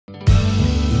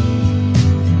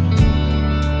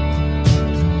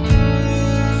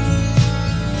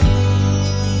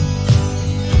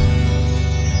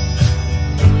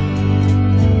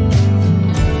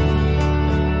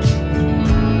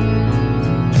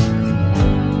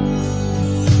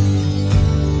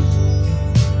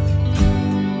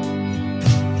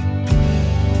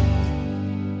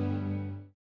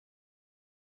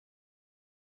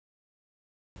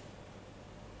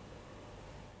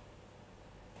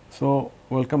So,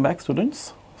 welcome back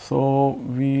students. So,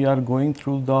 we are going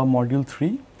through the module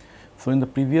 3. So, in the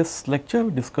previous lecture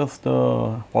we discussed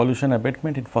the pollution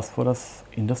abatement in phosphorus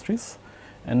industries,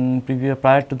 and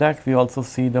prior to that we also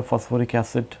see the phosphoric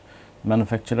acid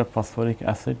manufacture of phosphoric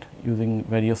acid using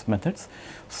various methods.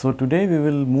 So, today we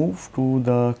will move to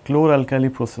the chlor-alkali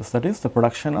process, that is the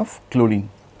production of chlorine.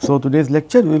 So, today's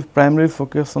lecture we will primarily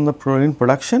focus on the chlorine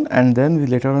production, and then we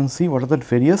later on see what are the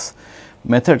various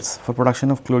methods for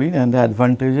production of chlorine and the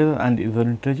advantages and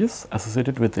disadvantages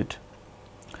associated with it.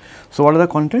 So, what are the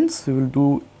contents? We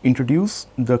will introduce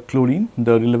the chlorine,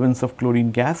 the relevance of chlorine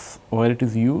gas, where it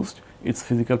is used, its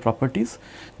physical properties.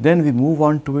 Then we move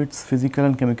on to its physical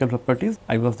and chemical properties.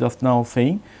 I was just now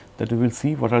saying that we will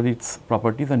see what are its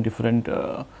properties and different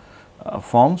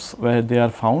forms where they are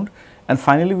found. And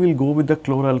finally, we will go with the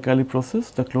chlor-alkali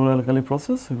process. The chlor-alkali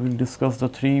process, we will discuss the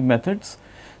three methods: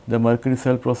 the mercury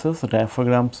cell process, the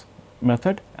diaphragms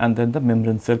method, and then the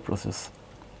membrane cell process.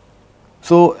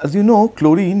 So, as you know,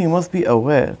 chlorine, you must be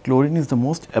aware, chlorine is the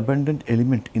most abundant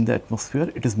element in the atmosphere.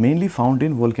 It is mainly found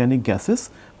in volcanic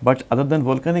gases, but other than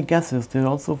volcanic gases, they are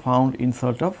also found in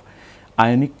sort of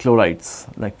ionic chlorides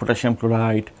like potassium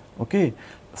chloride,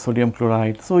 sodium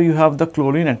chloride. So, you have the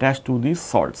chlorine attached to these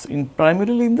salts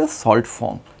primarily in the salt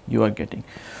form you are getting.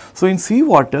 So, in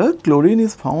seawater, chlorine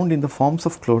is found in the forms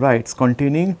of chlorides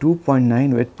containing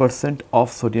 2.9 weight%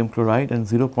 of sodium chloride and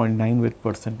 0.9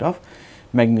 weight% of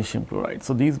magnesium chloride.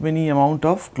 So, these many amount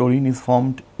of chlorine is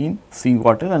formed in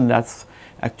seawater, and that is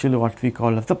actually what we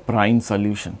call as the brine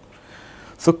solution.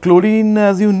 So, chlorine,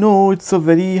 as you know, it is a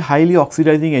very highly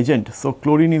oxidizing agent. So,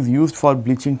 chlorine is used for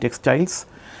bleaching textiles.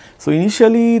 So,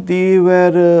 initially they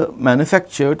were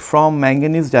manufactured from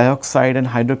manganese dioxide and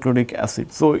hydrochloric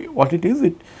acid. So, what it is,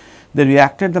 they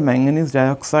reacted the manganese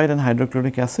dioxide and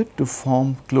hydrochloric acid to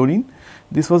form chlorine.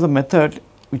 This was a method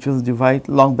which was devised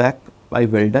long back by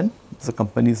Weldon, the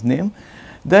company's name.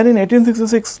 Then in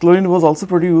 1866, chlorine was also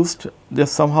produced. They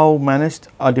somehow managed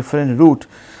a different route.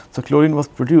 So, chlorine was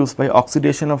produced by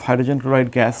oxidation of hydrogen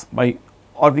chloride gas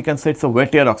or we can say it is a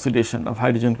wet air oxidation of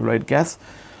hydrogen chloride gas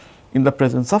in the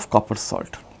presence of copper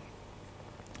salt.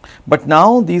 But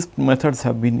now these methods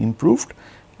have been improved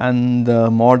and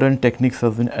modern techniques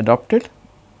have been adopted.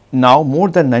 Now more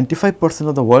than 95%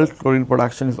 of the world chlorine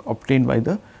production is obtained by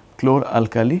the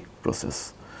chlor-alkali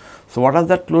process. So, what is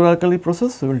that chlor-alkali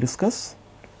process? We will discuss.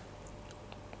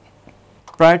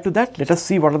 Prior to that, let us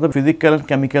see what are the physical and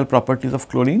chemical properties of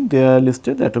chlorine. They are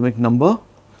listed: the atomic number,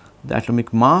 the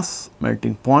atomic mass,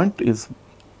 melting point is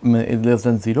less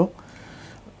than 0,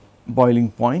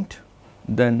 boiling point.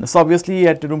 Then, so obviously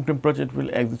at room temperature it will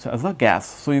exist as a gas.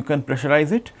 So, you can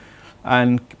pressurize it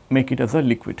and make it as a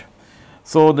liquid.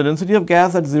 So, the density of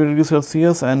gas at 0 degrees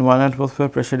Celsius and 1 atmosphere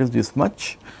pressure is this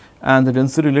much, and the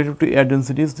density relative to air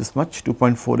density is this much,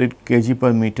 2.48 kg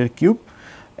per meter cube.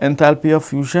 Enthalpy of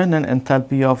fusion and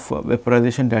enthalpy of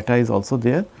vaporization data is also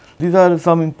there. These are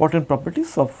some important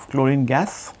properties of chlorine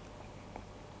gas.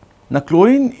 Now,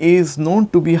 chlorine is known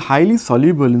to be highly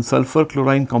soluble in sulfur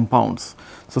chlorine compounds.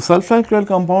 So, sulfur chloride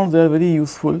compounds, they are very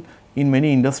useful in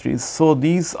many industries. So,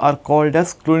 these are called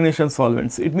as chlorination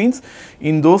solvents. It means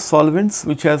in those solvents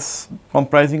which has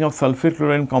comprising of sulfur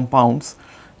chlorine compounds,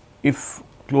 if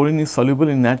chlorine is soluble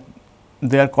in that,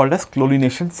 they are called as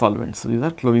chlorination solvents. So, these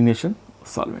are chlorination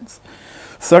solvents.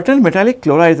 Certain metallic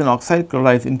chlorides and oxide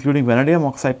chlorides, including vanadium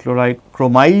oxide chloride,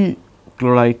 chromyl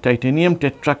chloride, titanium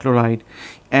tetrachloride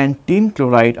and tin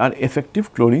chloride, are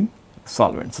effective chlorine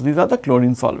solvents. So, these are the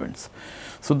chlorine solvents.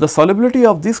 So, the solubility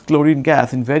of this chlorine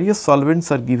gas in various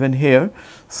solvents are given here.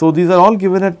 So, these are all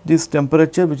given at this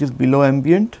temperature which is below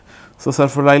ambient. So,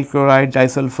 sulfuryl chloride,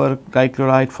 disulfur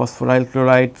dichloride, phosphoryl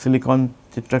chloride, silicon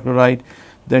tetrachloride,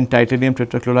 then titanium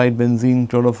tetrachloride, benzene,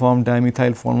 chloroform,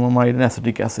 dimethyl formamide and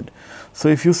acetic acid. So,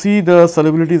 if you see the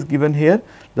solubility is given here,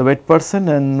 the wet %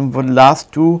 and the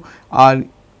last two are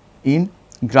in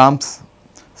grams.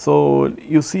 So,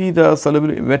 you see the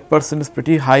solubility, wet % is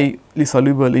pretty highly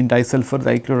soluble in disulfur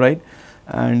dichloride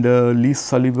and least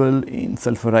soluble in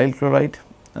sulfuryl chloride,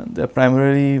 and they are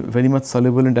primarily very much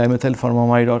soluble in dimethyl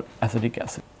formamide or acetic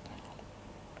acid.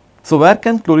 So, where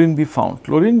can chlorine be found?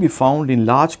 Chlorine be found in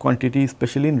large quantity,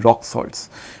 especially in rock salts.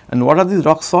 And what are these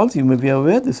rock salts? You may be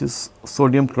aware, this is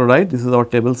sodium chloride, this is our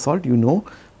table salt, you know,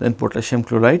 then potassium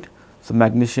chloride, so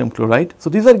magnesium chloride.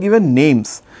 So, these are given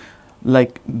names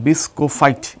like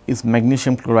biscophyte is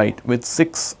magnesium chloride with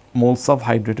 6 moles of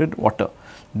hydrated water.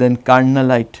 Then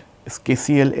carnallite is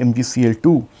KCl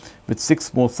MgCl2 with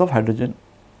 6 moles of hydrogen,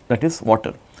 that is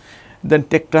water. Then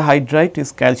tetrahydrite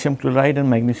is calcium chloride and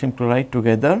magnesium chloride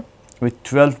together with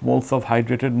 12 moles of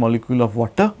hydrated molecule of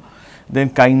water. then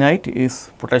kyanite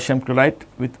is potassium chloride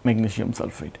with magnesium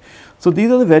sulfate. So,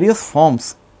 these are the various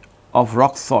forms of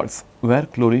rock salts where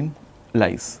chlorine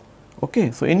lies.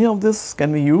 Okay. So, any of this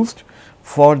can be used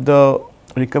for the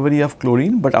recovery of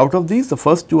chlorine, but out of these the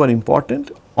first two are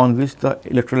important on which the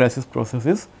electrolysis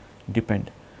processes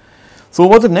depend. So,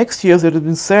 over the next years it has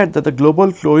been said that the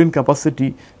global chlorine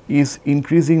capacity is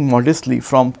increasing modestly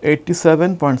from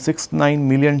 87.69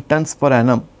 million tons per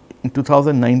annum in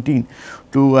 2019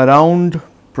 to around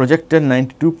projected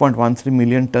 92.13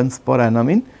 million tons per annum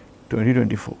in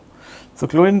 2024. So,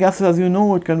 chlorine gases, as you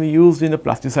know, it can be used in the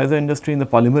plasticizer industry, in the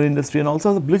polymer industry, and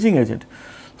also as a bleaching agent.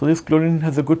 So, this chlorine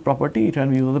has a good property, it can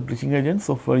be used as a bleaching agent.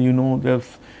 So, for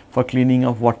there's for cleaning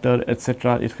of water,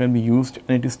 etc., it can be used,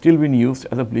 and it is still being used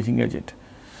as a bleaching agent.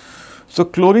 So,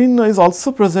 chlorine is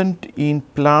also present in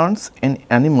plants and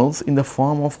animals in the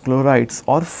form of chlorides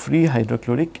or free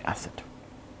hydrochloric acid.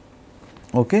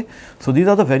 Okay. So, these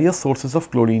are the various sources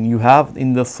of chlorine. You have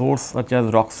in the source such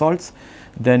as rock salts,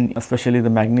 then especially the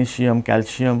magnesium,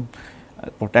 calcium,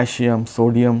 potassium,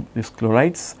 sodium, these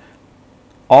chlorides,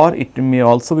 or it may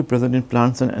also be present in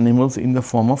plants and animals in the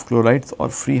form of chlorides or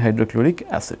free hydrochloric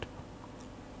acid.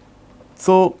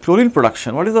 So, chlorine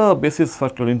production, what is the basis for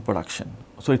chlorine production?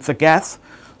 So, it is a gas.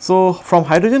 So, from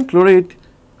hydrogen chloride,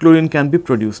 chlorine can be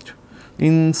produced.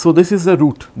 So, this is the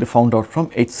route they found out from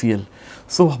HCl.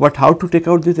 So, but how to take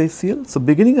out this HCl? So,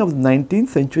 beginning of the 19th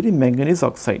century, manganese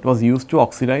oxide was used to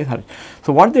oxidize hydrogen.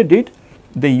 So, what they did?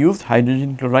 They used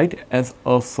hydrogen chloride as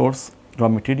a source raw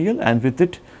material, and with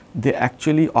it they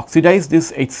actually oxidized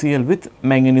this HCl with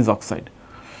manganese oxide.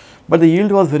 But the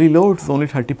yield was very low, it is only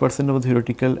 30% of the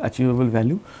theoretical achievable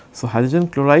value. So, hydrogen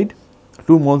chloride,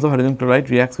 2 moles of hydrogen chloride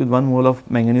reacts with 1 mole of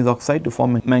manganese oxide to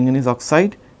form manganese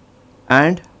oxide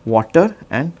and water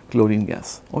and chlorine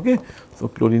gas. Okay. So,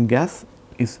 chlorine gas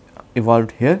is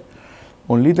evolved here.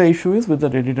 Only the issue is with the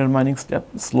redetermining step,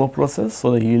 slow process,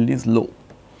 so the yield is low.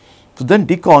 So, then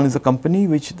Decon is a company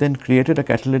which then created a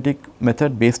catalytic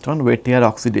method based on wet air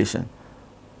oxidation,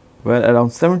 where around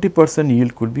 70%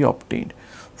 yield could be obtained.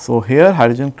 So, here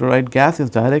hydrogen chloride gas is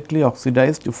directly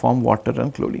oxidized to form water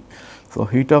and chlorine. So,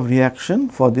 heat of reaction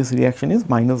for this reaction is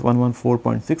minus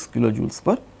 114.6 kilojoules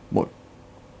per mole.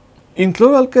 In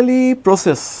chlor-alkali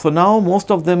process, so now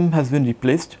most of them has been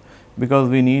replaced because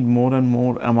we need more and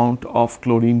more amount of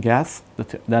chlorine gas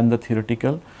than the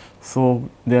theoretical. So,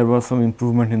 there was some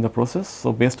improvement in the process.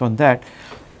 So, based on that,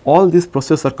 all these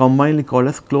processes are combinedly called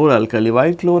as chlor-alkali.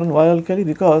 Why chlor and why alkali?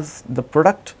 Because the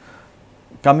product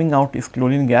coming out is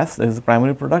chlorine gas, that is the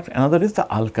primary product. Another is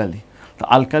the alkali.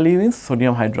 The alkali means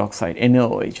sodium hydroxide,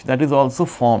 NaOH, that is also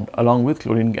formed along with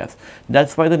chlorine gas. That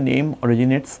is why the name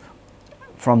originates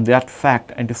from that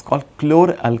fact, and it is called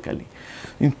chlor-alkali.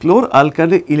 In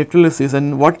chlor-alkali electrolysis,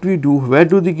 and what we do, where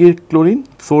do they get chlorine?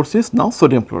 Source is now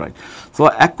sodium chloride. So,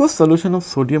 aqueous solution of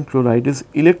sodium chloride is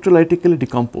electrolytically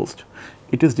decomposed.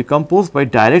 It is decomposed by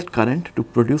direct current to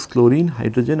produce chlorine,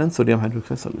 hydrogen and sodium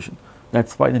hydroxide solution. That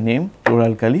is why the name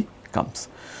chlor-alkali comes.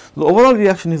 The overall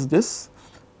reaction is this.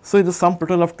 So, it is the sum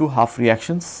total of two half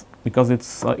reactions, because it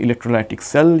is electrolytic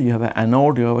cell, you have an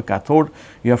anode, you have a cathode,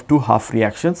 you have two half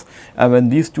reactions, and when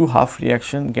these two half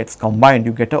reaction gets combined,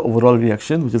 you get an overall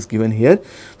reaction which is given here.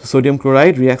 So, sodium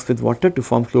chloride reacts with water to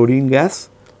form chlorine gas,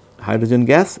 hydrogen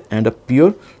gas and a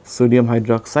pure sodium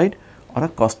hydroxide or a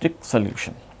caustic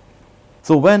solution.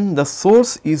 So, when the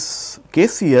source is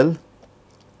KCl,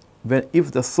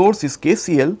 if the source is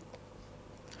KCl,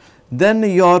 then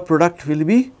your product will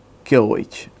be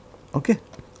KOH. Okay.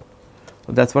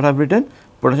 So, that is what I have written.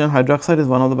 Potassium hydroxide is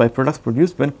one of the byproducts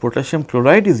produced when potassium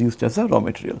chloride is used as a raw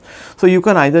material. So, you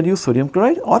can either use sodium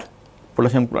chloride or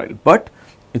potassium chloride, but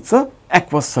it is a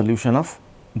aqueous solution of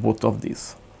both of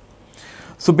these.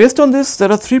 So, based on this,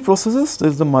 there are three processes. There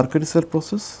is the mercury cell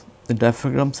process, the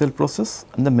diaphragm cell process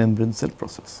and the membrane cell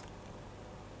process.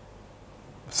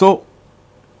 So,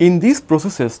 in these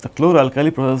processes, the chlor-alkali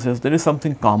processes, there is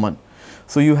something common.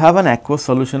 So, you have an aqueous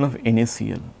solution of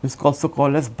NaCl, this is also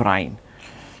called as brine.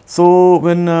 So,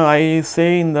 when I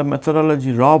say in the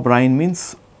methodology raw brine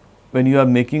means when you are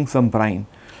making some brine,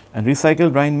 and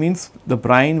recycled brine means the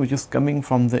brine which is coming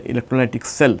from the electrolytic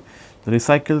cell. The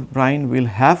recycled brine will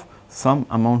have some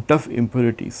amount of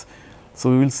impurities.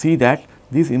 So, we will see that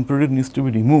these impurities needs to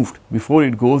be removed before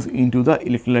it goes into the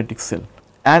electrolytic cell.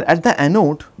 And at the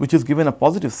anode, which is given a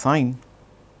positive sign,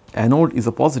 anode is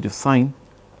a positive sign,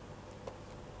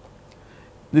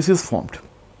 this is formed.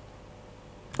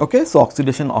 Okay, so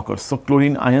oxidation occurs. So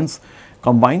chlorine ions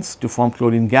combines to form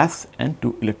chlorine gas and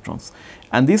 2 electrons,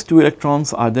 and these 2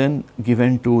 electrons are then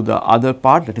given to the other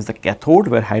part, that is the cathode,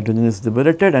 where hydrogen is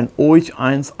liberated and OH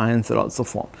ions are also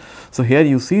formed. So here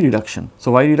you see reduction.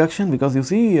 So why reduction? Because you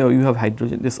see you have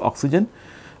hydrogen, this oxygen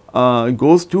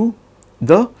goes to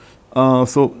the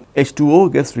so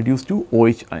H2O gets reduced to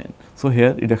OH ion. So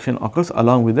here reduction occurs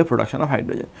along with the production of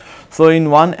hydrogen. So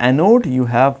in one anode you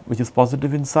have, which is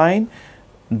positive in sign,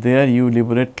 there you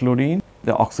liberate chlorine,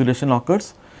 the oxidation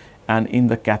occurs, and in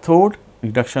the cathode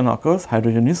reduction occurs,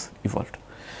 hydrogen is evolved.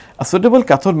 A suitable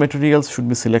cathode materials should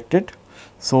be selected.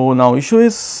 So now issue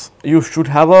is you should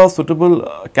have a suitable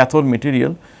cathode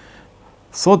material,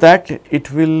 so that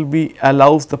it will be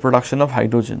allows the production of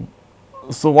hydrogen.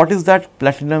 So what is that?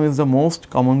 Platinum is the most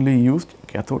commonly used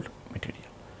cathode material.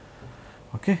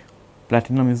 Okay,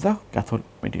 platinum is the cathode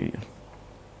material.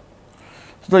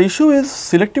 So the issue is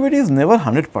selectivity is never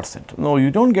 100%. No, you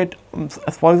do not get,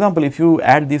 for example, if you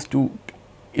add these 2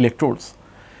 electrodes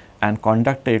and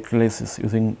conduct electrolysis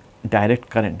using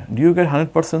direct current, do you get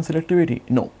 100% selectivity?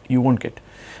 No, you will not get,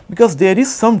 because there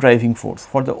is some driving force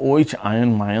for the OH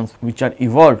ions which are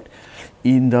evolved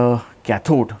in the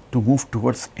cathode to move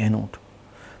towards anode.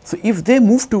 So if they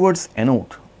move towards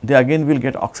anode, they again will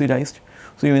get oxidized.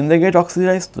 So when they get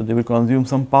oxidized, they will consume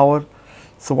some power.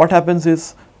 So what happens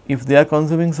is, if they are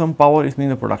consuming some power, it means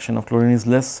the production of chlorine is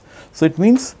less. So it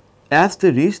means as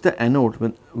they reach the anode,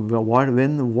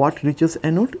 when what reaches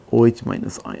anode? OH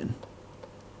minus ion.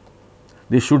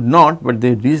 They should not, but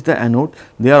they reach the anode,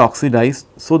 they are oxidized.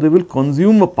 So they will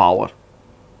consume a power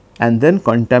and then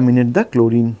contaminate the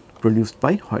chlorine produced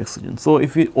by oxygen. So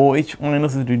if OH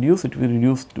minus is reduced, it will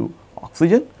reduce to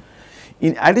oxygen.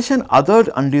 In addition, other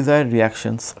undesired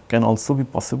reactions can also be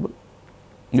possible.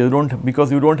 You don't,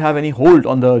 because you do not have any hold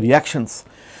on the reactions.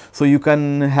 So you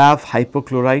can have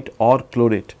hypochlorite or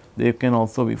chlorate, they can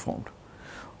also be formed.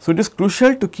 So it is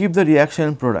crucial to keep the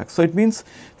reaction product. So it means,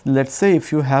 let us say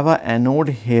if you have a anode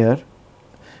here,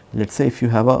 let us say if you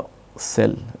have a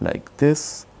cell like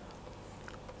this.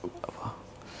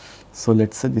 So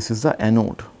let us say this is the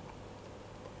anode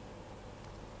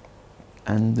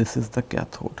and this is the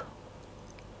cathode.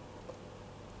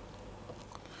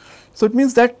 So it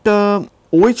means that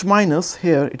OH minus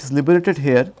here, it is liberated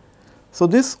here. So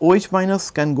this OH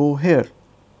minus can go here.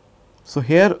 So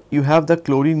here you have the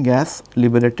chlorine gas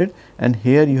liberated and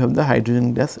here you have the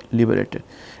hydrogen gas liberated,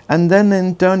 and then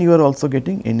in turn you are also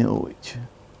getting NaOH.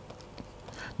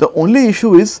 The only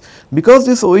issue is, because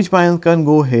this OH ion can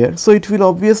go here, so it will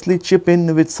obviously chip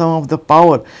in with some of the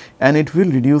power and it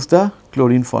will reduce the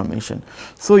chlorine formation.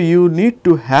 So you need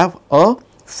to have a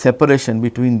separation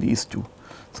between these two.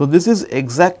 So this is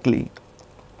exactly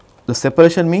the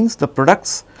separation, means the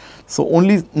products. So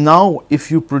only now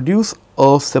if you produce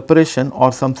a separation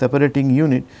or some separating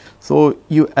unit, so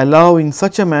you allow in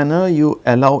such a manner, you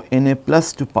allow Na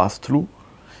plus to pass through,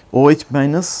 OH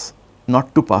minus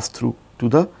not to pass through to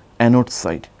the anode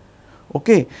side.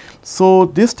 Okay. So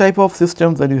this type of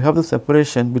systems that you have the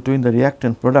separation between the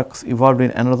reactant products evolved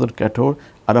in another cathode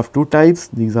are of 2 types.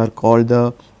 These are called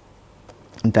the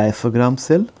diaphragm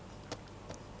cell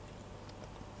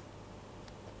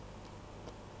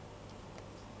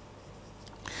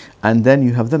and then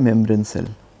you have the membrane cell.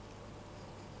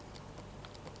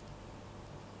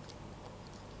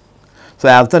 So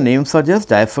as the name suggests,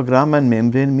 diaphragm and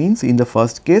membrane means in the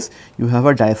first case you have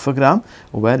a diaphragm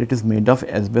where it is made of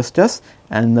asbestos,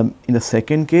 and in the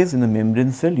second case, in the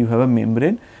membrane cell, you have a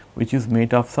membrane which is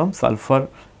made of some sulfur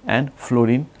and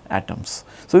fluorine atoms.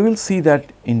 So we will see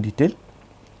that in detail.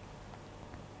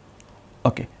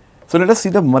 Okay. So let us see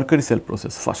the mercury cell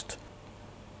process first.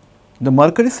 The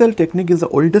mercury cell technique is the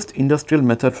oldest industrial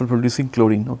method for producing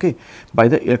chlorine, okay, by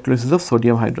the electrolysis of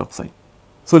sodium hydroxide.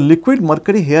 So liquid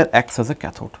mercury here acts as a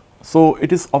cathode. So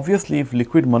it is obviously, if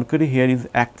liquid mercury here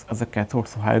acts as a cathode,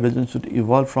 so hydrogen should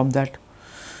evolve from that,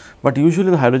 but usually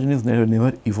the hydrogen is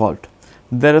never evolved.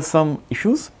 There are some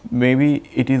issues, maybe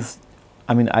it is,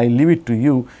 I mean I leave it to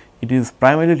you, it is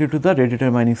primarily due to the rate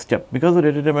determining step, because the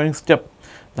rate determining step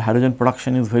the hydrogen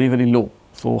production is very low.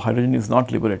 So hydrogen is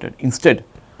not liberated. Instead,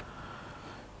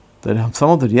 there are some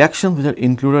of the reactions which are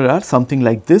included are something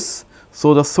like this.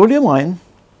 So the sodium ion,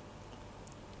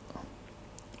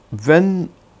 when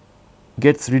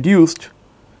gets reduced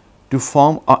to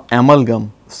form a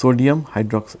amalgam, sodium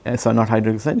hydroxide, not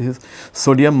hydroxide, this is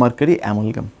sodium mercury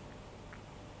amalgam.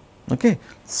 Okay.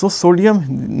 So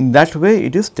sodium, that way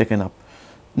it is taken up.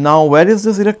 Now where is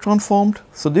this electron formed?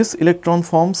 So this electron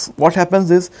forms, what happens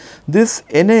is this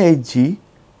NaHg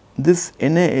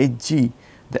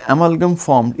the amalgam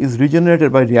formed is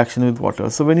regenerated by reaction with water.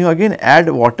 So, when you again add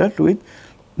water to it,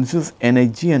 this is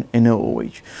NHG and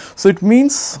NaOH. So, it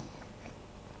means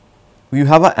you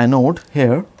have an anode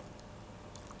here,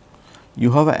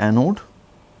 you have an anode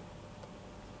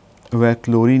where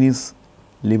chlorine is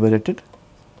liberated,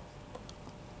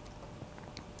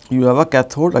 you have a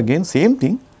cathode, again same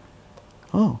thing,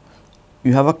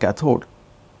 you have a cathode,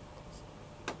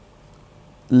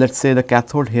 let us say the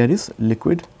cathode here is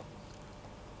liquid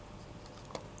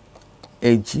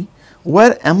Hg,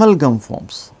 where amalgam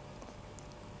forms.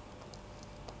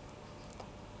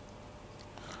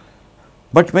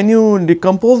 But when you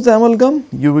decompose the amalgam,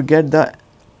 you will get the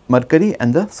mercury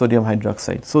and the sodium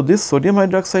hydroxide. So, this sodium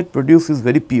hydroxide produced is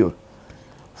very pure.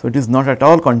 So, it is not at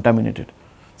all contaminated.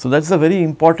 So, that is a very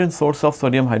important source of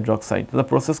sodium hydroxide. The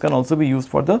process can also be used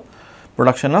for the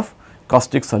production of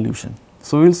caustic solution.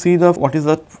 So, we will see the what is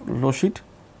that flow sheet.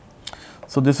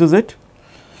 So, this is it.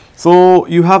 So,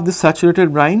 you have this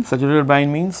saturated brine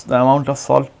means the amount of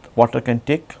salt water can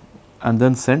take and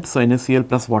then sent. So, NaCl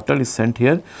plus water is sent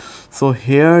here. So,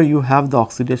 here you have the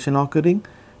oxidation occurring,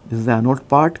 this is the anode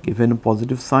part, given a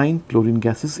positive sign, chlorine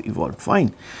gas is evolved,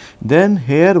 fine. Then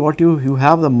here what you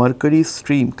have the mercury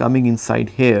stream coming inside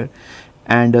here,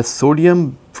 and a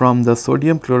sodium from the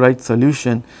sodium chloride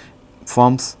solution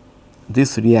forms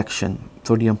this reaction,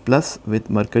 sodium plus with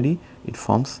mercury, it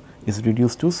forms, is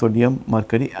reduced to sodium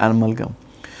mercury amalgam.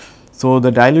 So,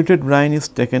 the diluted brine is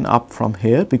taken up from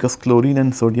here because chlorine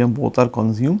and sodium both are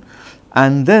consumed,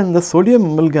 and then the sodium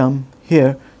amalgam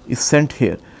here is sent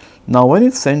here. Now, when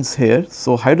it sends here,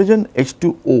 so hydrogen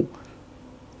H2O,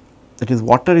 that is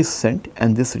water is sent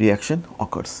and this reaction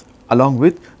occurs along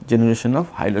with generation of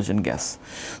hydrogen gas.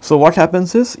 So, what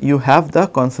happens is you have the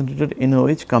concentrated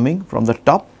NaOH coming from the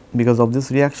top because of this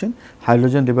reaction,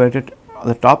 hydrogen liberated at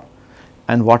the top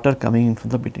and water coming in from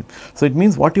the bottom. So, it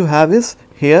means what you have is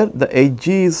here the Hg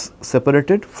is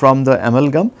separated from the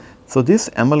amalgam. So, this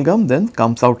amalgam then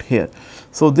comes out here.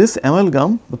 So, this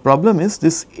amalgam, the problem is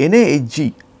this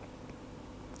NaHg,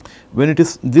 when it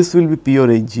is, this will be pure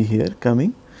Hg here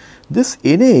coming. This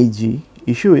NaHg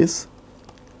issue is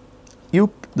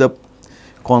the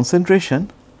concentration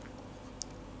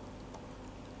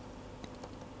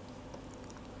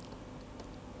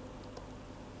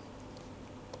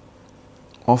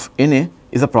of Na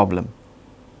is a problem.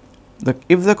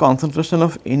 If the concentration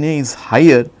of Na is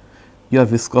higher, your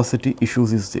viscosity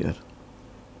issues is there.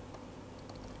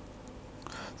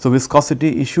 So,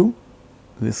 viscosity issue,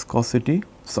 viscosity,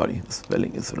 sorry, the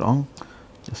spelling is wrong,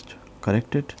 just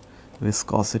correct it,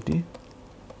 viscosity.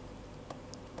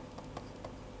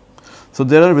 So,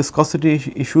 there are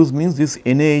viscosity issues, means this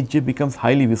NaHg becomes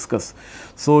highly viscous.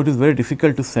 So, it is very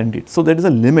difficult to send it. So, there is a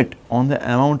limit on the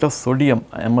amount of sodium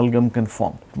amalgam can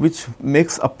form, which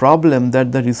makes a problem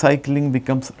that the recycling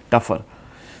becomes tougher.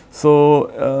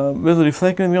 So, when the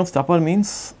recycling becomes tougher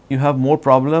means you have more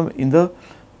problem in the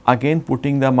again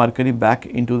putting the mercury back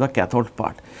into the cathode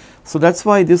part. So, that is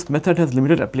why this method has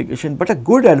limited application, but a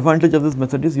good advantage of this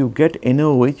method is you get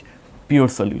NaOH pure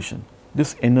solution.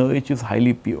 This NaOH is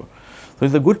highly pure. So, it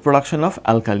is a good production of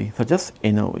alkali such as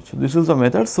NaOH. So, this is the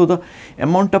method. So, the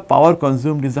amount of power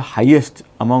consumed is the highest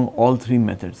among all three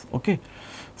methods. Okay.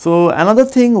 So, another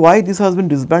thing why this has been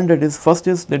disbanded is, first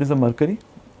is there is a mercury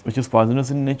which is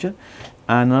poisonous in nature,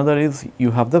 and another is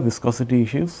you have the viscosity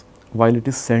issues while it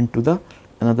is sent to the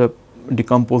another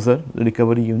decomposer, the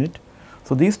recovery unit.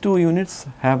 So, these two units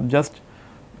have just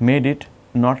made it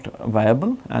not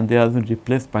viable and they have been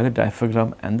replaced by the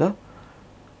diaphragm and the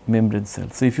membrane cell.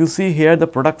 So, if you see here the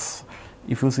products,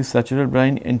 if you see saturated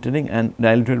brine entering and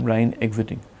diluted brine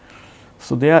exiting.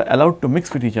 So, they are allowed to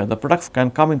mix with each other, the products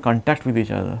can come in contact with each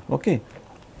other. Okay.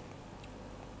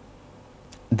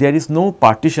 There is no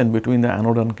partition between the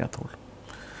anode and cathode.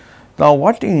 Now,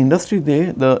 what in industry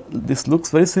this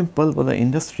looks very simple, but the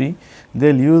industry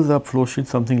they will use a flow sheet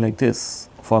something like this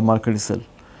for mercury cell.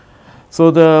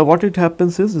 So, what it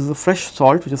happens is this is a fresh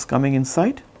salt which is coming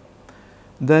inside,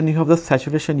 then you have the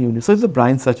saturation unit. So, it is the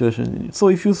brine saturation unit. So,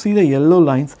 if you see the yellow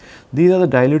lines, these are the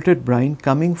diluted brine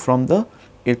coming from the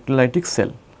electrolytic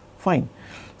cell, fine.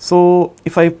 So,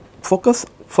 if I focus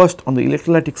first on the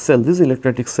electrolytic cell, this is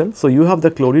electrolytic cell. So, you have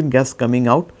the chlorine gas coming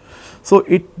out. So,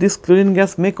 this chlorine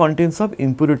gas may contain some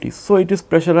impurities. So, it is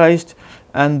pressurized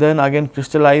and then again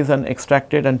crystallized and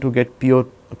extracted and to get pure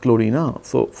chlorine.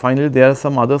 So, finally, there are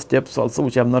some other steps also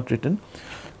which I have not written.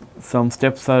 Some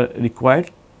steps are required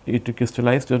to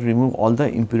crystallize to remove all the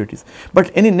impurities.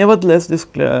 But nevertheless, this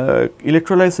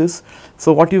electrolysis,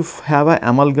 so what you have an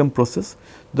amalgam process.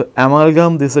 The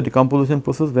amalgam, this is a decomposition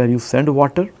process where you send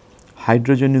water,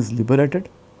 hydrogen is liberated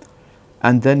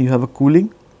and then you have a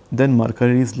cooling then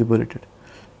mercury is liberated.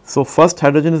 So, first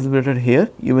hydrogen is liberated here,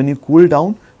 when you cool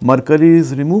down, mercury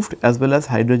is removed as well as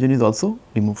hydrogen is also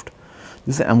removed.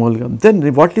 This is amalgam.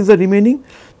 Then what is the remaining?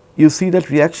 You see that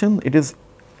reaction, it is,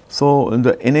 so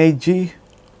the NaHg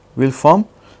will form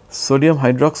sodium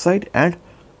hydroxide and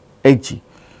Hg.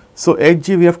 So,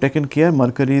 Hg we have taken care,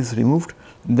 mercury is removed.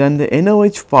 Then the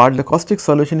NaOH part, the caustic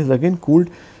solution is again cooled.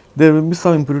 There will be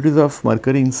some impurities of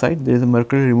mercury inside, there is a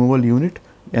mercury removal unit,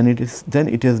 and it is then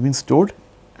it has been stored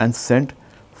and sent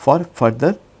for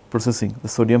further processing, the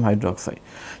sodium hydroxide.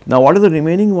 Now, what is the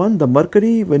remaining one? The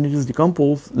mercury, when it is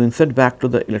decomposed, then sent back to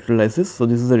the electrolysis. So,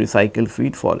 this is a recycled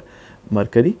feed for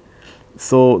mercury.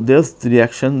 So, there is the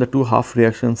reaction, the two half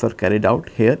reactions are carried out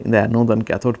here in the anode and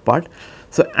cathode part.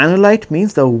 So, analyte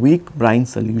means the weak brine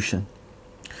solution.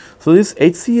 So, this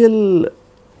HCl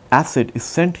acid is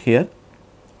sent here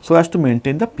so as to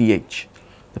maintain the pH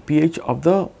of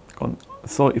the,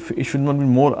 so if it should not be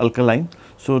more alkaline.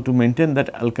 So, to maintain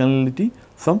that alkalinity,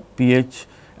 some pH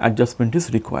adjustment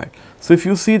is required. So, if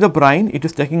you see the brine, it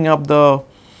is taking up the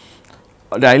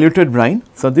diluted brine.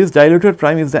 So, this diluted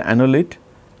brine is the analyte.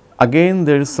 Again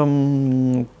there is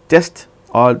some test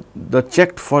or the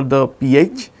checked for the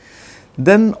pH.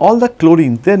 Then all the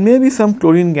chlorine, there may be some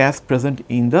chlorine gas present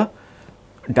in the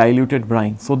diluted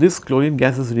brine. So, this chlorine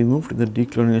gas is removed in the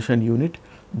dechlorination unit.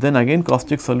 Then again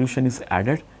caustic solution is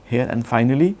added here, and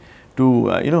finally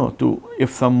to if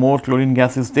some more chlorine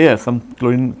gas is there, some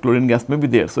chlorine gas may be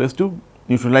there. So, as to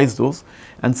neutralize those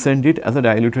and send it as a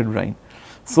diluted brine.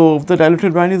 So, if the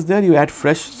diluted brine is there, you add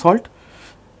fresh salt,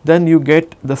 then you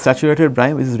get the saturated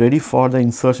brine which is ready for the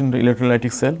insertion into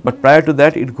electrolytic cell. But prior to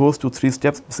that, it goes to 3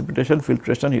 steps: precipitation,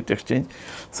 filtration, heat exchange.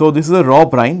 So, this is a raw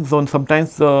brine. So,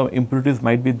 sometimes the impurities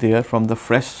might be there from the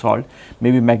fresh salt,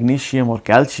 maybe magnesium or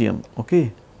calcium.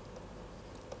 Okay.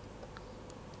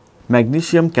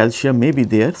 Magnesium, calcium may be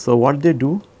there. So, what they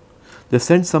do, they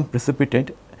send some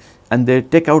precipitant and they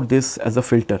take out this as a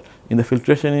filter. In the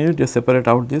filtration unit, they separate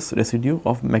out this residue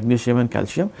of magnesium and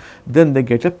calcium, then they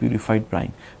get a purified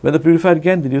brine. When the purified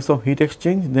again, they do some heat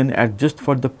exchange, then adjust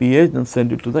for the pH, then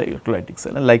send it to the electrolytic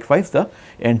cell, and likewise the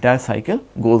entire cycle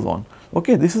goes on.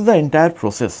 Okay, this is the entire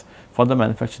process for the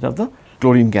manufacture of the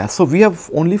chlorine gas. So, we have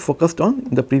only focused on,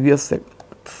 in the previous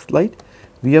slide,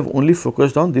 we have only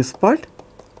focused on this part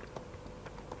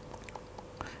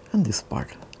and this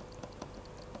part.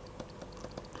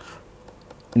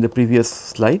 In the previous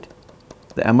slide,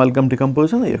 the amalgam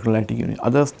decomposition, the electrolytic unit,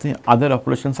 other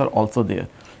operations are also there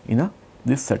in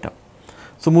this setup.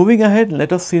 So, moving ahead,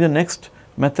 let us see the next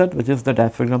method, which is the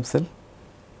diaphragm cell.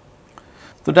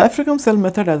 So, diaphragm cell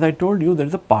method, as I told you, there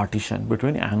is a partition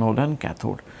between anode and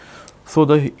cathode. So,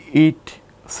 it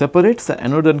separates the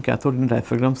anode and cathode in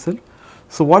diaphragm cell.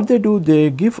 So, what they do, they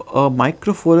give a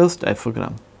microporous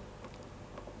diaphragm.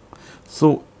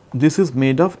 So, this is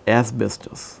made of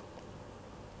asbestos.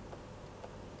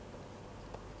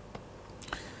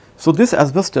 So, this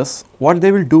asbestos, what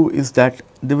they will do is that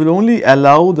they will only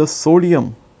allow the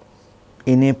sodium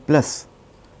Na plus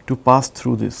to pass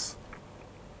through this.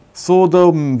 So, the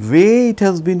way it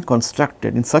has been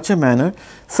constructed in such a manner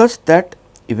such that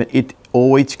even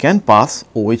OH can pass,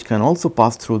 OH can also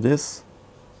pass through this.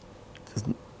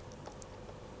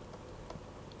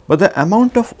 But the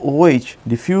amount of OH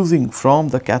diffusing from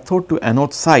the cathode to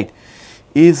anode side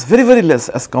is very less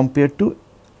as compared to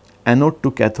anode to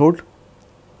cathode,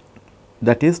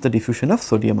 that is the diffusion of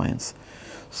sodium ions.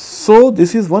 So,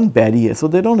 this is one barrier. So,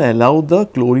 they do not allow the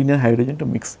chlorine and hydrogen to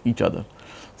mix each other.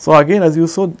 So, again as you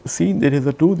see, there is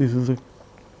a two,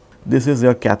 this is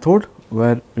your cathode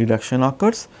where reduction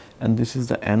occurs, and this is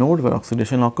the anode where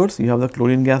oxidation occurs. You have the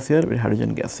chlorine gas here with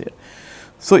hydrogen gas here.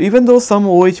 So, even though some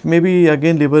OH may be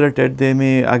again liberated, they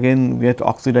may again get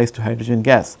oxidized to hydrogen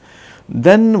gas.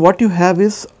 Then what you have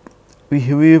is, we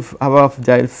have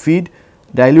a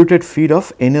diluted feed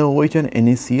of NaOH and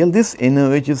NaCl. This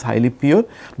NaOH is highly pure,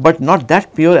 but not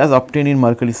that pure as obtained in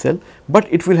mercury cell, but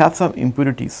it will have some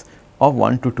impurities of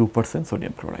 1 to 2%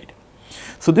 sodium chloride.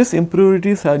 So, this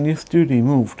impurities needs to be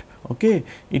removed. Okay,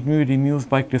 it may be removed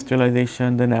by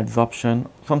crystallization, then adsorption,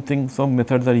 some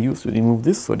methods are used to remove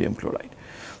this sodium chloride.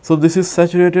 So, this is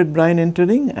saturated brine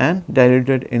entering and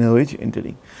diluted NaOH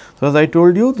entering. So, as I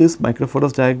told you, this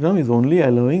microporous diagram is only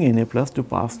allowing Na plus to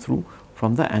pass through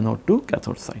from the anode to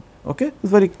cathode side. Okay, it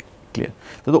is very clear.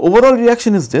 So, the overall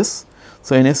reaction is this.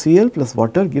 So, NaCl plus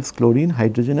water gives chlorine,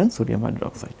 hydrogen and sodium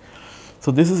hydroxide.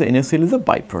 So, this is NaCl is a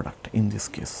byproduct in this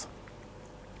case.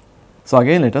 So,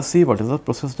 again let us see what is the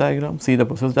process diagram. See the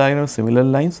process diagram, similar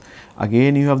lines.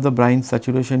 Again you have the brine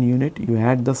saturation unit, you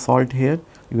add the salt here,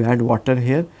 you add water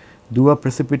here, do a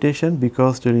precipitation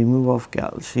because to remove of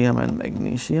calcium and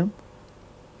magnesium,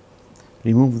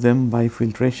 remove them by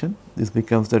filtration, this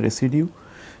becomes the residue.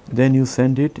 Then you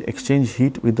send it, exchange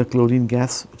heat with the chlorine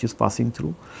gas which is passing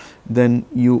through, then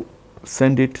you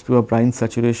send it to a brine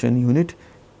saturation unit,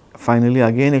 finally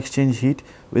again exchange heat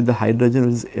with the hydrogen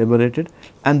which is evaporated,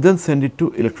 and then send it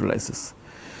to electrolysis.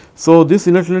 So, this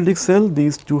electrolytic cell,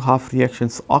 these two half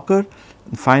reactions occur,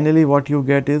 and finally what you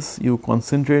get is you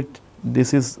concentrate,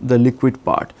 this is the liquid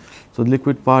part. So, the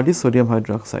liquid part is sodium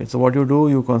hydroxide. So, what you do,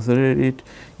 you concentrate it,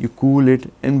 you cool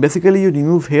it, and basically you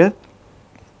remove here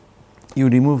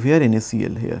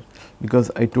NaCl here,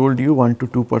 because I told you 1 to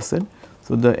 2%.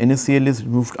 So, the NaCl is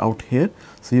removed out here.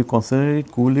 So, you concentrate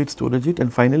it, cool it, storage it,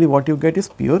 and finally what you get is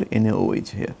pure NaOH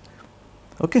here.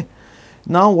 Okay.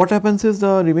 Now, what happens is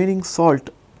the remaining salt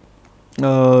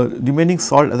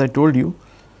as I told you,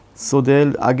 so they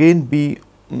will again be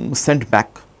sent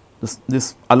back,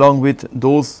 this along with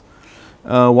those,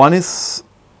 one is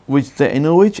which the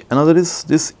NaOH, another is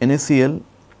this NaCl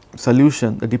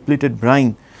solution, the depleted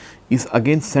brine is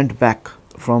again sent back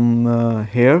from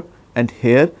here and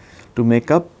here to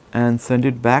make up and send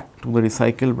it back to the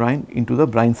recycled brine into the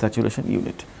brine saturation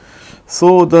unit.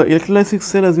 So, the electrolytic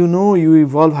cell, as you know, you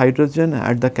evolve hydrogen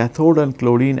at the cathode and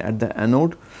chlorine at the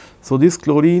anode. So, this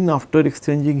chlorine, after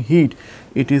exchanging heat,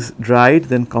 it is dried,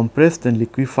 then compressed, then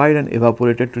liquefied and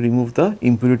evaporated to remove the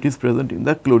impurities present in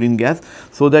the chlorine gas,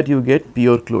 so that you get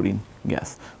pure chlorine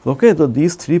gas. Okay, so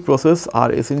these three processes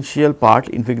are essential part,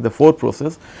 in fact the 4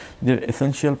 process, they are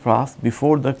essential parts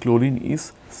before the chlorine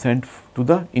is sent to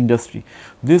the industry.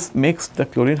 This makes the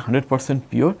chlorine 100%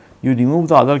 pure. You remove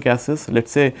the other gases, let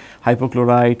us say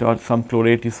hypochlorite or some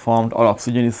chlorate is formed or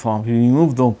oxygen is formed, you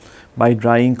remove them by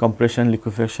drying, compression,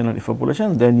 liquefaction or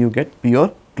evaporation, then you get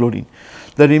pure chlorine.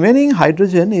 The remaining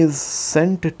hydrogen is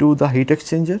sent to the heat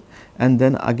exchanger, and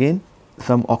then again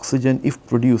some oxygen, if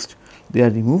produced, they are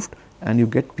removed and you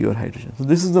get pure hydrogen. So,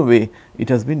 this is the way it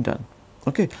has been done.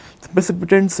 Okay. The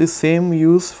precipitants is same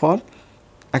use for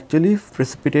actually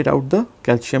precipitate out the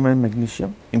calcium and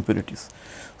magnesium impurities.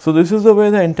 So, this is the way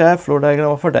the entire flow diagram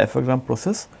of a diaphragm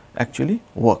process actually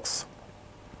works.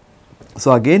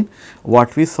 So, again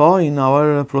what we saw in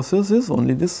our process is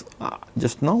only this,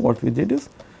 just now what we did is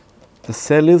the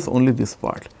cell is only this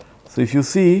part. So, if you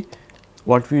see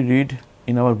what we read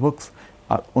in our books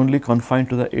are only confined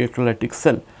to the electrolytic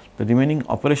cell, the remaining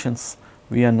operations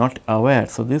we are not aware.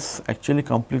 So, this actually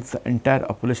completes the entire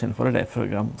operation for a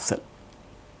diaphragm cell.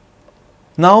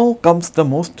 Now comes the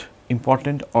most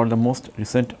important or the most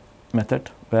recent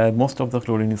method where most of the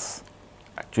chlorine is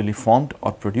actually formed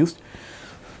or produced.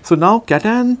 So, now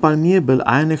cation permeable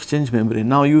ion exchange membrane.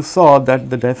 Now, you saw that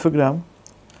the diaphragm,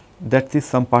 that is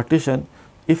some partition,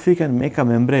 if we can make a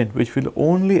membrane which will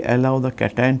only allow the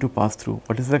cation to pass through.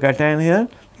 What is the cation here?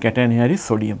 Cation here is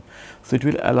sodium. So, it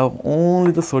will allow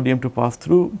only the sodium to pass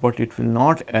through, but it will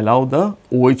not allow the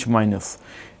OH minus.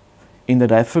 In the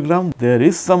diaphragm there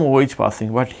is some OH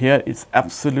passing, but here it is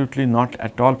absolutely not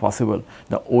at all possible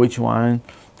the OH ion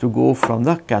to go from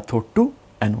the cathode to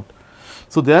anode.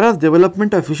 So, there is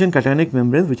development of efficient cationic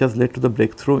membranes which has led to the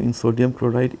breakthrough in sodium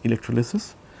chloride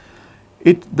electrolysis.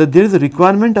 There is a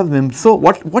requirement of membrane. So,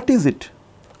 what is it?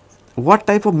 What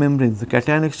type of membranes? The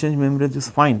cation exchange membranes is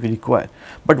fine, we require,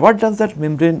 but what does that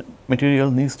membrane material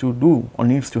needs to do or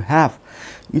needs to have?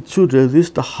 It should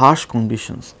resist the harsh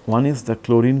conditions. One is the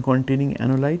chlorine containing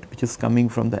anolyte which is coming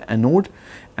from the anode,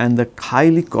 and the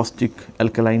highly caustic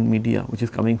alkaline media which is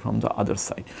coming from the other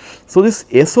side. So, this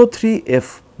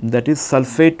SO3F, that is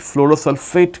sulfate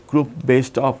fluorosulfate group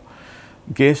based of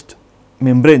gassed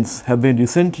membranes, have been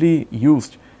recently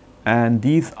used, and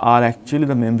these are actually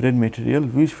the membrane material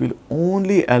which will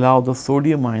only allow the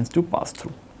sodium ions to pass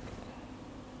through.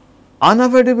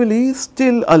 Unavoidably,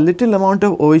 still a little amount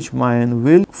of OH ion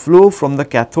will flow from the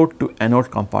cathode to anode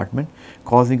compartment,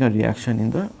 causing a reaction in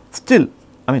the still.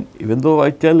 I mean, even though I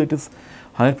tell it is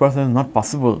 100% not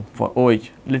possible for OH,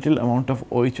 little amount of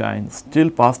OH ion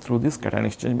still pass through this cation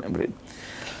exchange membrane.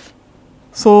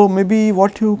 So, maybe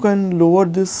what you can lower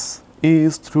this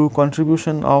is through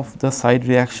contribution of the side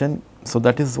reaction. So,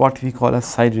 that is what we call a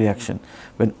side reaction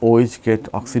when OH get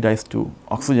oxidized to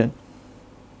oxygen.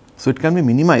 So, it can be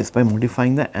minimized by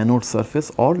modifying the anode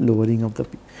surface or lowering of the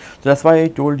pH. So, that is why I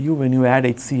told you when you add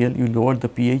HCl you lower the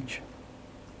pH.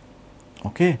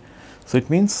 Okay. So, it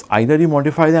means either you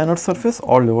modify the anode surface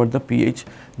or lower the pH,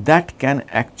 that can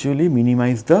actually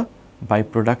minimize the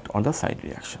byproduct or the side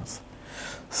reactions.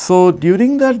 So,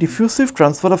 during the diffusive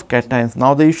transfer of cations,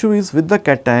 now the issue is with the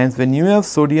cations, when you have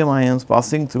sodium ions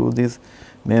passing through this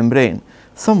membrane,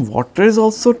 some water is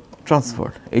also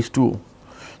transferred, H2O.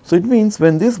 So, it means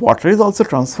when this water is also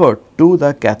transferred to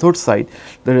the cathode side,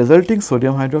 the resulting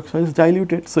sodium hydroxide is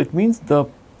diluted. So, it means the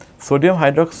sodium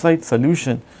hydroxide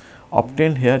solution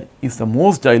obtained here is the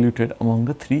most diluted among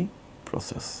the three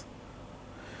processes.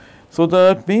 So,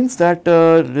 that means that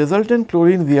resultant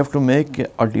chlorine we have to make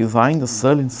or design the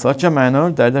cell in such a manner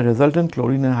that the resultant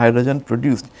chlorine and hydrogen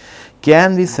produced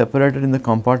can be separated in the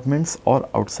compartments or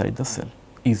outside the cell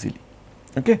easily.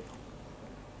 Okay.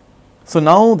 So,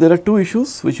 now there are two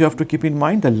issues which you have to keep in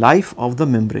mind: the life of the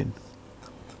membrane.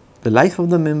 The life of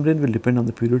the membrane will depend on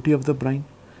the purity of the brine,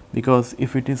 because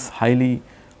if it is highly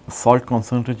salt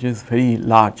concentration is very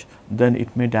large, then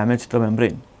it may damage the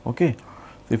membrane. Okay.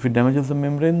 So, if it damages the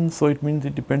membrane, so it means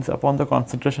it depends upon the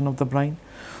concentration of the brine.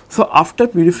 So, after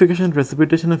purification,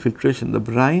 precipitation and filtration, the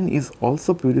brine is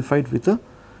also purified with a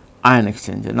ion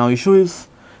exchanger. Now, issue is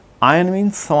ion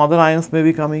means some other ions may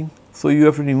be coming, so you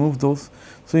have to remove those.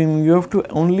 So, you have to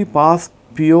only pass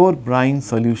pure brine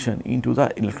solution into the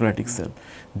electrolytic cell,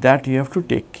 that you have to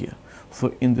take care.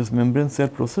 So, in this membrane cell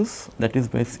process, that is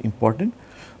very important.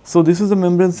 So, this is the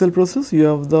membrane cell process. You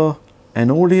have the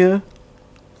anode here,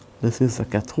 this is the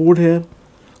cathode here,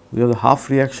 we have the half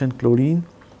reaction chlorine,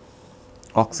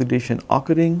 oxidation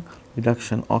occurring,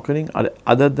 reduction occurring, or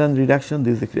other than reduction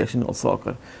this reaction also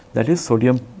occur, that is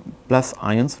sodium plus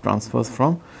ions transfers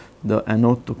from the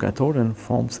anode to cathode and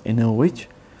forms NaOH.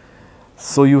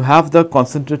 So, you have the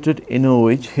concentrated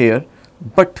NaOH here,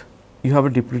 but you have a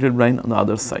depleted brine on the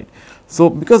other side. So,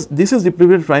 because this is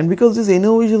depleted brine, because this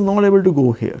NaOH is not able to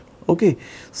go here. Okay.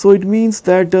 So, it means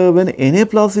that when Na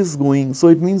plus is going, so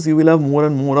it means you will have more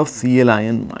and more of Cl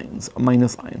ions,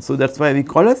 minus ions. So, that is why we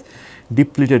call as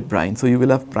depleted brine. So, you will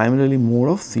have primarily more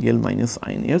of Cl minus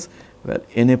ion here, where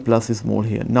Na plus is more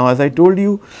here. Now, as I told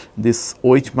you, this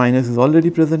OH minus is already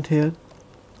present here.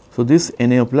 So, this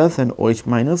Na plus and OH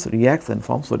minus reacts and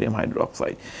forms sodium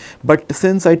hydroxide. But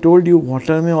since I told you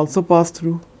water may also pass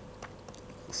through,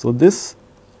 so this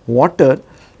water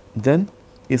then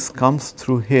comes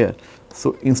through here.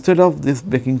 So, instead of this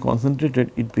becoming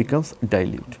concentrated, it becomes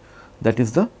dilute. That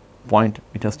is the point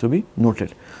it has to be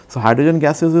noted. So, hydrogen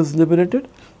gases is liberated.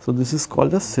 So, this is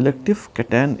called the selective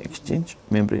cation exchange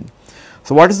membrane.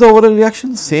 So, what is the overall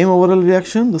reaction? Same overall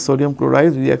reaction, the sodium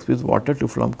chloride reacts with water to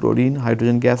form chlorine,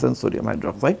 hydrogen gas and sodium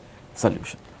hydroxide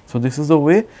solution. So, this is the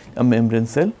way a membrane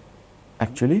cell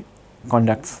actually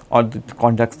conducts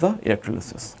the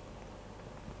electrolysis.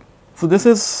 So, this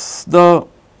is the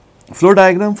flow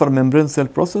diagram for membrane cell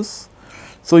process.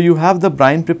 So, you have the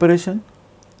brine preparation.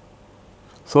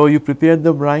 So, you prepare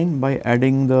the brine by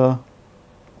adding the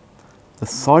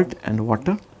salt and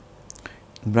water.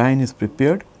 Brine is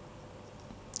prepared,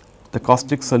 the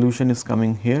caustic solution is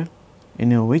coming here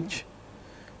in a which.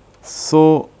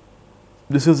 So,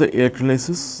 this is the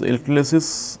electrolysis. The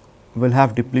electrolysis will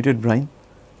have depleted brine,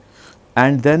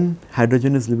 and then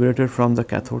hydrogen is liberated from the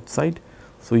cathode side.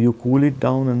 So, you cool it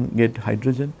down and get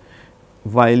hydrogen,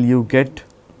 while you get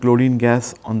chlorine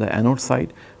gas on the anode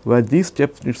side, where these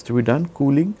steps needs to be done: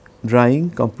 cooling, drying,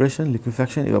 compression,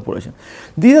 liquefaction, evaporation.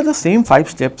 These are the same 5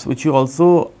 steps which you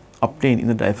also obtain in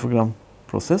the diaphragm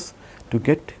process to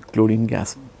get chlorine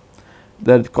gas.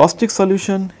 The caustic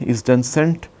solution is then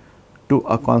sent to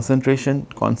a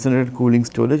concentrated cooling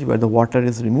storage, where the water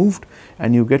is removed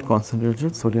and you get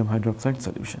concentrated sodium hydroxide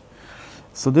solution.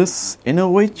 So, this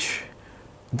NaOH,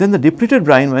 then the depleted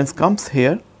brine when it comes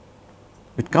here,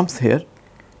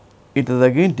 it is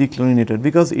again dechlorinated,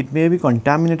 because it may be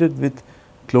contaminated with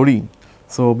chlorine.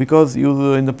 So, because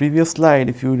you in the previous slide,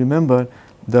 if you remember,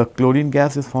 the chlorine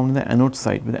gas is found in the anode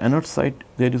side. With the anode side,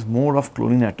 there is more of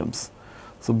chlorine atoms.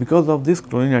 So, because of these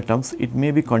chlorine atoms, it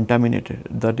may be contaminated,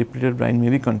 the depleted brine may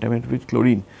be contaminated with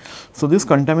chlorine. So, this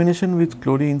contamination with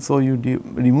chlorine, so you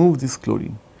remove this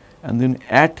chlorine and then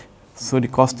add the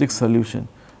caustic solution,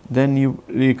 then you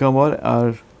recover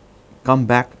or come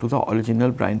back to the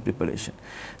original brine preparation.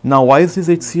 Now, why is this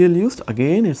HCl used?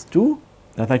 Again, it is to,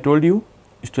 as I told you,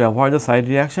 is to avoid the side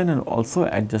reaction and also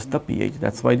adjust the pH.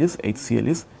 That is why this HCl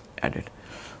is added.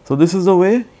 So, this is the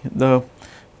way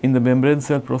in the membrane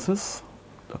cell process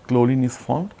the chlorine is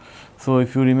formed. So,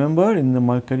 if you remember, in the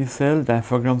mercury cell,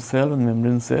 diaphragm cell and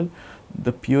membrane cell,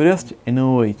 the purest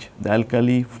NaOH, the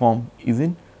alkali form is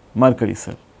in mercury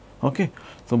cell. Okay.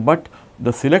 So, but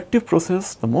the selective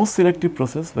process, the most selective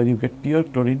process where you get pure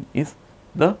chlorine is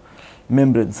the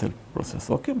membrane cell process.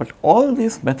 Okay. But all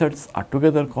these methods are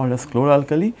together called as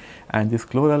chlor-alkali, and this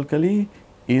chlor-alkali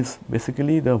is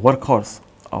basically the workhorse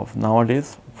of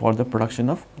nowadays for the production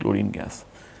of chlorine gas.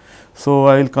 So,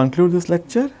 I will conclude this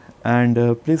lecture, and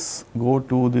please go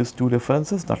to these 2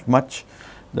 references, not much,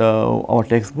 our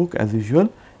textbook as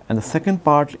usual, And the second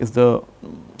part is the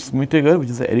Smitager, which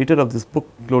is the editor of this book,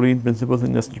 Chlorine Principles in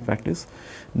Industrial Practice.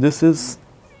 This is,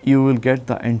 you will get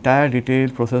the entire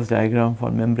detailed process diagram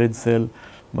for membrane cell,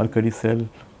 mercury cell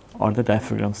or the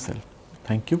diaphragm cell.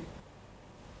 Thank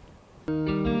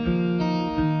you.